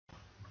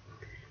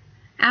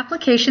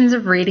Applications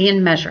of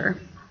radian measure.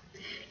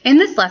 In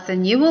this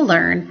lesson, you will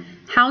learn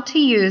how to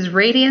use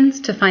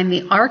radians to find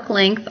the arc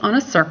length on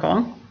a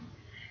circle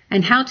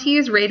and how to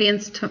use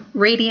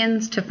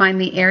radians to find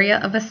the area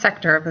of a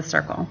sector of a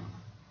circle.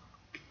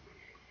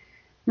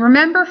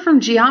 Remember from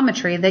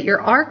geometry that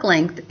your arc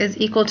length is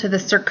equal to the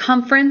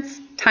circumference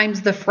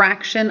times the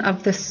fraction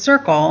of the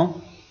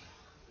circle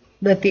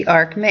that the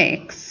arc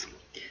makes.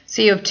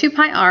 So you have 2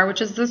 pi r,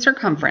 which is the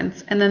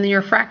circumference, and then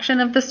your fraction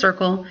of the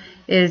circle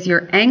is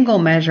your angle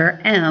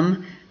measure,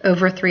 m,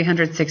 over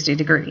 360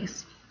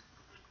 degrees.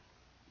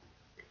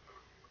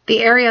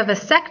 The area of a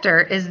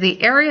sector is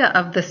the area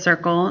of the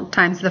circle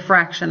times the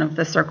fraction of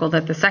the circle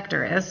that the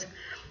sector is.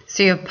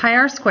 So you have pi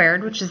r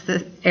squared, which is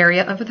the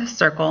area of the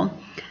circle,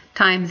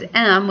 times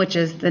m, which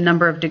is the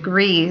number of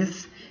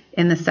degrees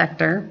in the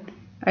sector,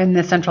 in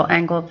the central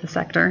angle of the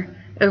sector,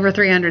 over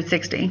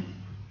 360.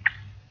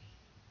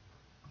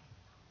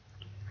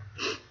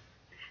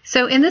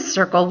 So in this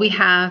circle, we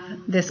have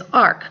this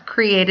arc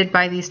created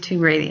by these 2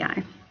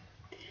 radii.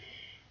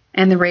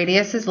 And the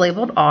radius is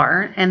labeled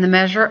r, and the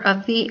measure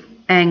of the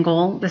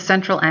angle, the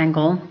central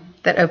angle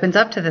that opens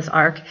up to this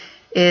arc,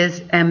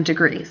 is m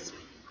degrees.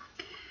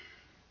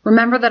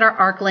 Remember that our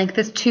arc length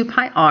is 2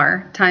 pi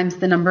r times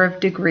the number of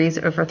degrees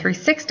over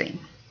 360.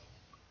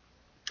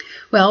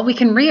 Well, we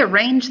can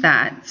rearrange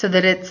that so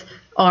that it's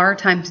r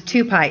times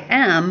 2 pi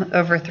m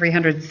over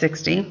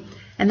 360.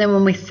 And then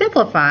when we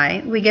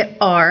simplify, we get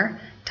r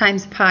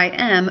times pi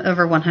m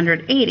over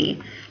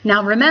 180.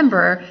 Now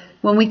remember,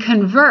 when we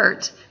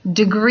convert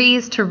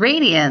degrees to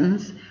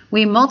radians,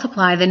 we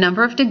multiply the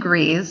number of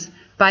degrees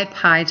by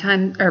pi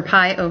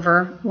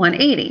over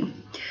 180.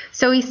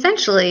 So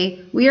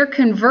essentially, we are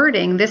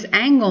converting this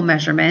angle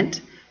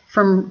measurement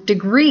from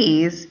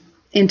degrees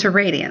into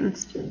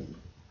radians.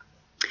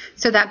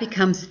 So that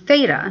becomes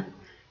theta,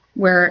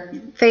 where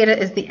theta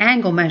is the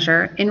angle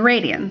measure in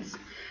radians.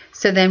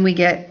 So then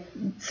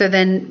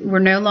we're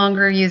no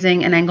longer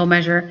using an angle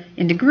measure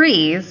in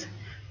degrees,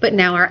 but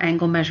now our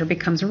angle measure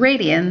becomes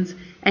radians,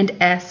 and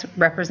S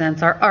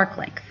represents our arc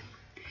length.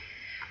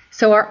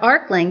 So our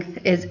arc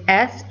length is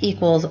S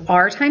equals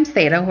r times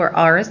theta, where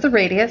r is the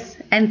radius,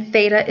 and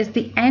theta is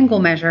the angle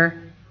measure,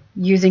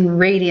 using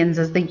radians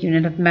as the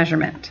unit of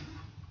measurement.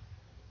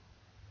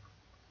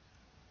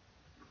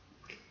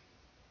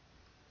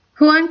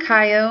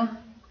 Huancayo,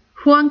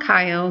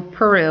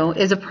 Peru,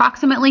 is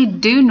approximately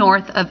due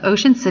north of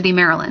Ocean City,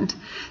 Maryland.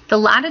 The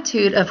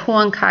latitude of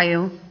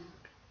Huancayo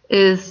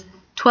is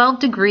 12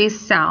 degrees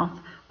south,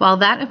 while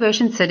that of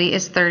Ocean City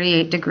is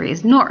 38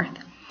 degrees north.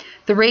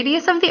 The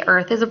radius of the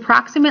Earth is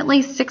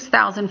approximately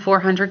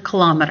 6,400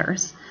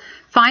 kilometers.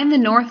 Find the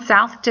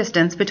north-south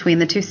distance between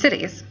the 2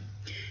 cities.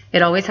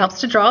 It always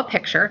helps to draw a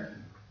picture.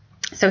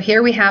 So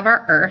here we have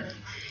our Earth,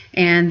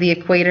 and the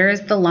equator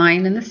is the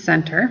line in the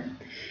center.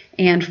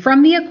 And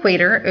from the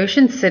equator,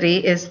 Ocean City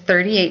is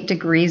 38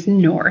 degrees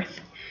north,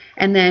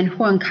 and then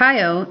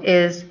Huancayo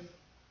is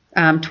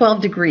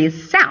 12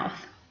 degrees south.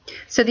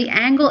 So the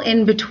angle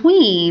in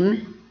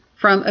between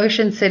from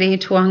Ocean City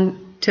to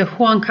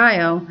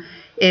Huancayo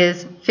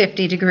is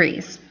 50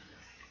 degrees.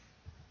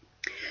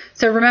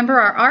 So remember,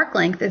 our arc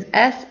length is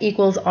S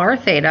equals r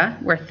theta,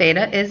 where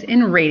theta is in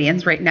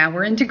radians. Right now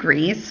we're in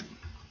degrees.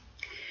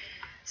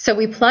 So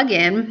we plug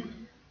in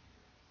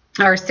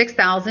our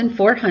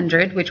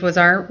 6,400, which was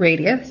our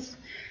radius,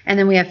 and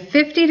then we have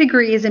 50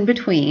 degrees in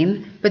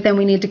between, but then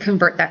we need to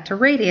convert that to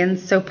radians,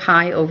 so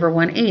pi over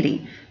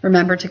 180.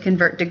 Remember, to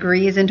convert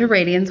degrees into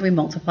radians, we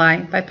multiply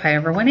by pi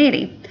over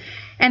 180.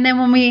 And then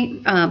when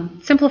we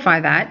simplify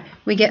that,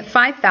 we get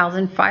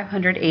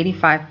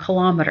 5,585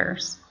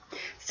 kilometers.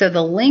 So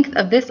the length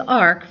of this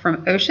arc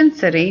from Ocean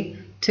City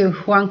to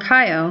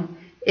Huancayo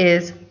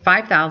is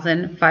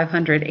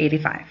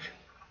 5,585.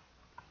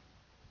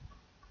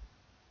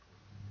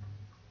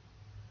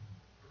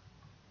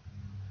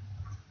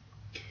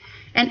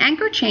 An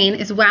anchor chain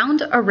is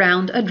wound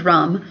around a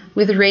drum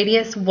with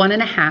radius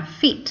 1.5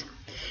 feet.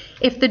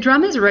 If the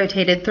drum is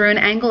rotated through an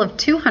angle of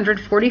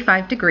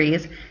 245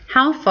 degrees,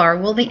 how far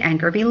will the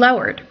anchor be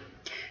lowered?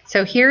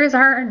 So here is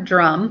our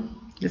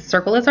drum. This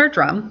circle is our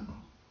drum,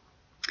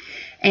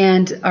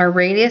 and our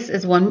radius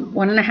is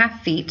 1.5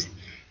 feet,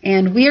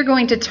 and we are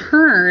going to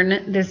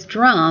turn this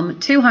drum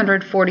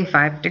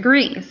 245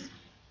 degrees.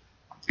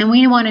 And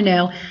we want to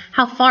know,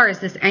 how far is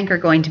this anchor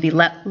going to be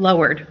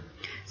lowered?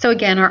 So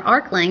again, our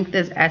arc length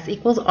is S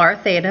equals r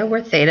theta,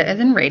 where theta is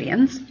in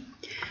radians.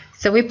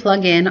 So we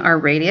plug in our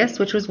radius,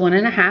 which was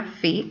 1.5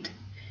 feet.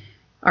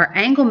 Our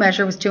angle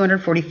measure was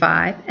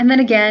 245. And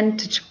then again,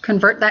 to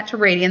convert that to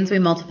radians, we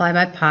multiply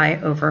by pi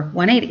over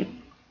 180.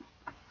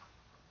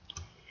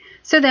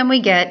 So then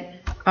we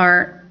get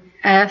our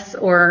S,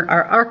 or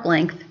our arc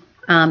length,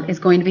 is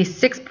going to be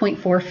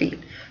 6.4 feet.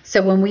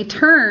 So when we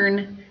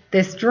turn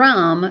this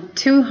drum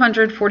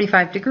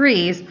 245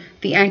 degrees,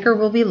 the anchor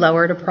will be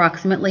lowered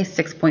approximately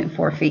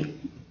 6.4 feet.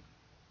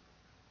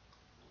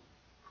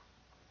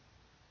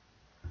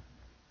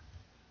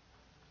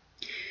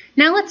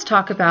 Now let's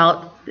talk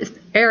about this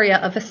area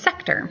of a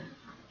sector.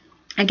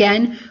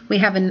 Again, we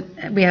have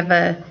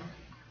a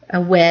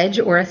a wedge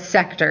or a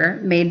sector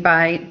made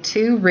by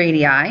two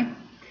radii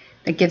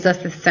that gives us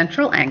the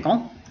central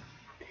angle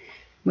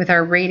with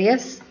our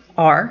radius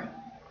r,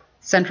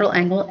 central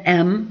angle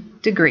m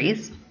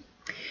degrees.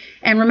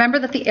 And remember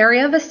that the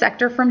area of a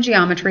sector from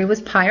geometry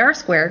was pi r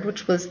squared,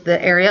 which was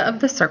the area of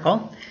the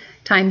circle,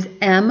 times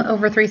m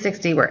over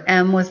 360, where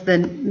m was the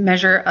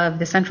measure of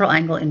the central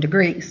angle in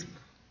degrees.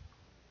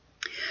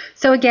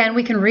 So again,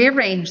 we can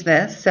rearrange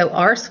this. So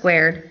r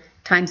squared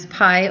times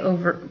pi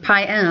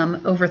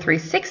m over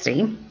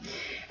 360.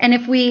 And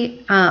if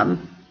we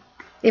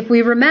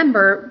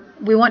remember,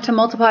 we want to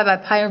multiply by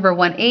pi over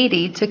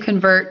 180 to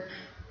convert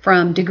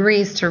from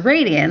degrees to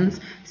radians.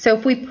 So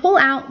if we pull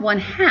out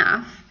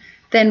 1/2,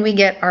 then we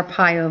get our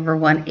pi over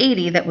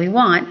 180 that we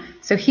want.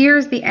 So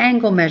here's the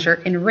angle measure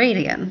in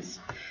radians.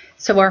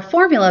 So our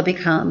formula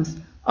becomes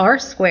r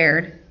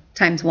squared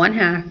times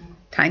 1/2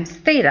 times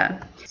theta.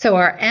 So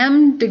our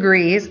m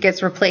degrees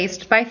gets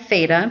replaced by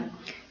theta,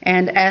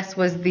 and s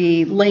was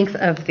the length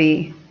of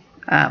the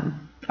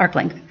arc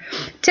length.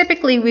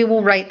 Typically, we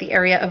will write the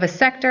area of a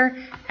sector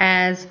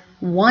as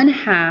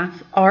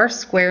 1/2 r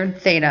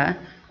squared theta,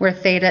 where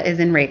theta is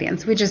in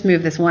radians. We just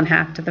move this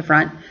 1/2 to the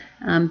front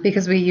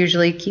because we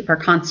usually keep our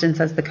constants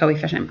as the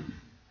coefficient.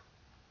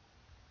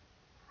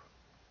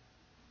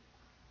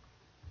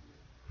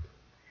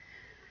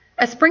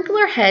 A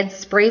sprinkler head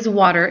sprays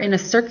water in a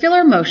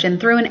circular motion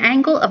through an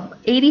angle of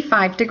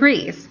 85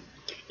 degrees.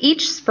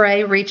 Each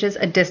spray reaches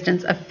a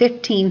distance of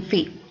 15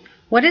 feet.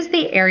 What is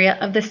the area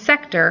of the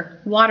sector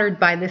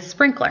watered by this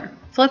sprinkler?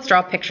 So let's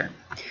draw a picture.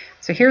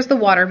 So here's the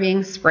water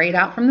being sprayed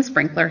out from the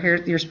sprinkler. Here,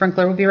 your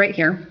sprinkler will be right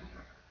here.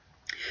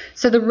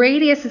 So the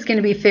radius is going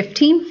to be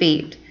 15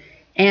 feet,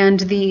 and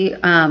the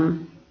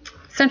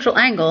central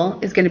angle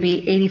is going to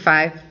be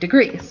 85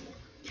 degrees.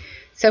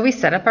 So we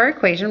set up our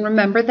equation.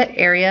 Remember that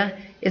area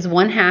is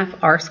 1/2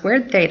 r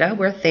squared theta,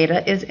 where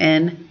theta is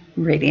in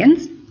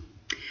radians.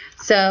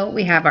 So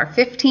we have our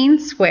 15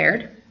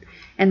 squared,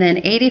 and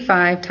then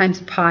 85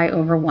 times pi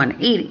over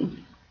 180.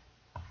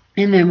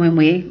 And then when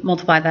we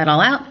multiply that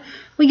all out,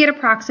 we get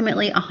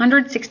approximately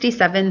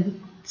 167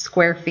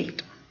 square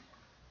feet.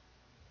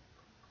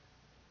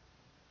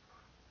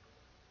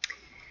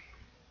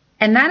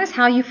 And that is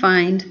how you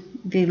find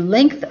the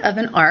length of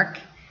an arc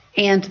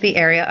and the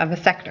area of a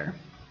sector.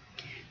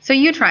 So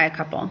you try a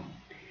couple.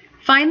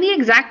 Find the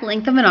exact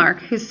length of an arc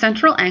whose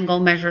central angle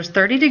measures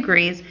 30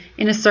 degrees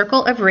in a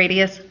circle of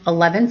radius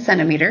 11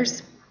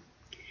 centimeters.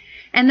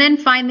 And then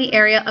find the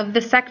area of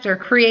the sector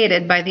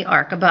created by the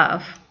arc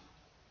above.